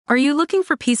Are you looking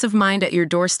for peace of mind at your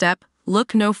doorstep?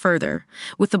 Look no further.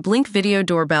 With the Blink Video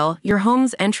Doorbell, your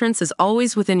home's entrance is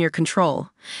always within your control.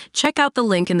 Check out the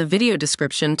link in the video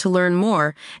description to learn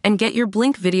more and get your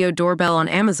Blink Video Doorbell on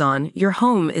Amazon. Your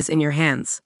home is in your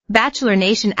hands. Bachelor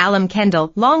Nation alum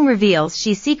Kendall Long reveals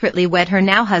she secretly wed her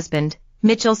now husband,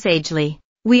 Mitchell Sagely.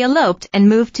 We eloped and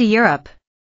moved to Europe.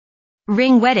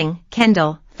 Ring wedding,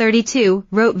 Kendall, 32,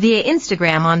 wrote via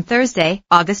Instagram on Thursday,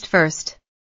 August 1st.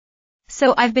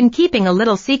 So I've been keeping a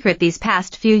little secret these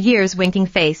past few years, winking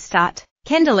face.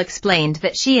 Kendall explained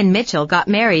that she and Mitchell got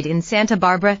married in Santa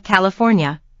Barbara,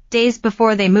 California, days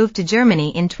before they moved to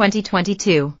Germany in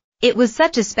 2022. It was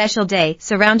such a special day,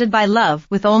 surrounded by love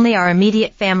with only our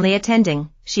immediate family attending,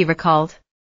 she recalled.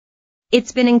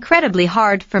 It's been incredibly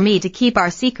hard for me to keep our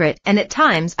secret, and at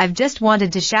times I've just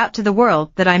wanted to shout to the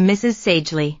world that I'm Mrs.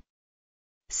 Sagely.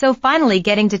 So finally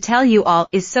getting to tell you all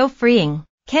is so freeing.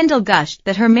 Kendall gushed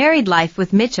that her married life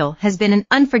with Mitchell has been an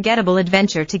unforgettable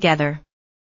adventure together.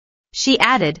 She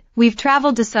added, "We've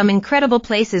traveled to some incredible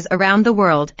places around the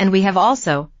world, and we have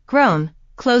also grown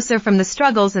closer from the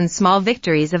struggles and small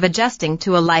victories of adjusting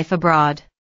to a life abroad.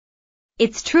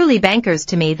 It's truly bonkers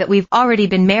to me that we've already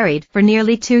been married for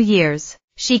nearly 2 years."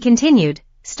 She continued,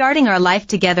 "Starting our life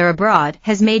together abroad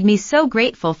has made me so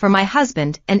grateful for my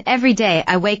husband, and every day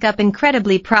I wake up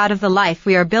incredibly proud of the life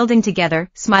we are building together,"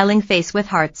 smiling face with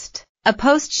hearts. A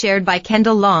post shared by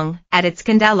Kendall Long, at its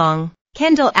Kendall Long.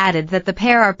 Kendall added that the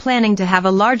pair are planning to have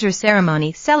a larger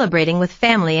ceremony celebrating with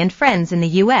family and friends in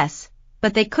the U.S.,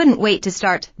 but they couldn't wait to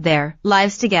start their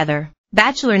lives together.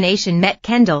 Bachelor Nation met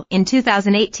Kendall in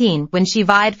 2018 when she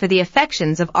vied for the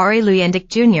affections of Ari Luyendyk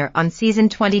Jr. on season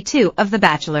 22 of The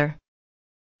Bachelor.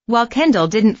 While Kendall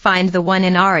didn't find the one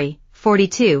in Ari,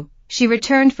 42, she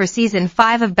returned for season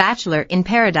 5 of Bachelor in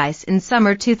Paradise in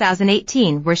summer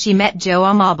 2018, where she met Joe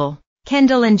Amable.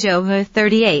 Kendall and Joe,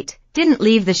 38, didn't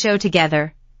leave the show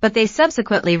together, but they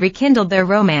subsequently rekindled their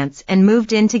romance and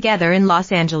moved in together in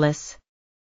Los Angeles.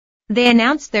 They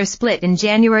announced their split in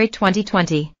January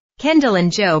 2020. Kendall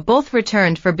and Joe both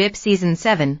returned for BIP season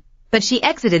 7, but she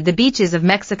exited the beaches of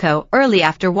Mexico early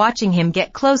after watching him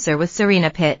get closer with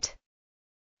Serena Pitt.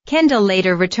 Kendall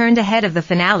later returned ahead of the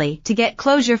finale to get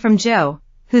closure from Joe,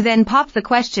 who then popped the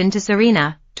question to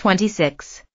Serena,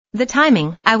 26. "The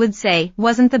timing, I would say,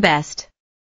 wasn't the best.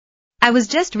 I was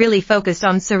just really focused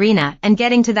on Serena and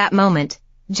getting to that moment,"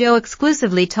 Joe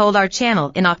exclusively told our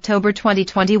channel in October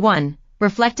 2021,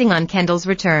 reflecting on Kendall's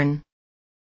return.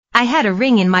 "I had a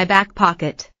ring in my back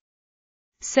pocket.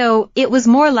 So, it was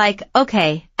more like,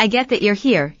 okay, I get that you're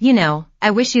here, you know,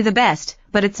 I wish you the best,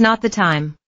 but it's not the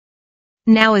time.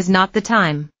 Now is not the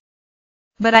time.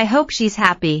 But I hope she's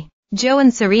happy." Joe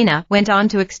and Serena went on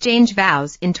to exchange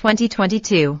vows in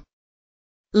 2022.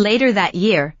 Later that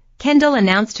year, Kendall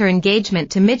announced her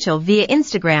engagement to Mitchell via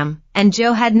Instagram, and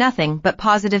Joe had nothing but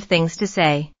positive things to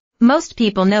say. "Most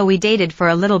people know we dated for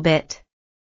a little bit.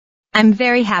 I'm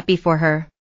very happy for her.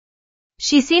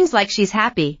 She seems like she's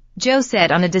happy," Joe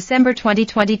said on a December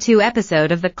 2022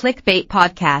 episode of the Clickbait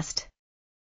podcast.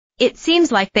 "It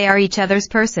seems like they are each other's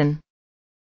person.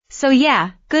 So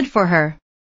yeah, good for her."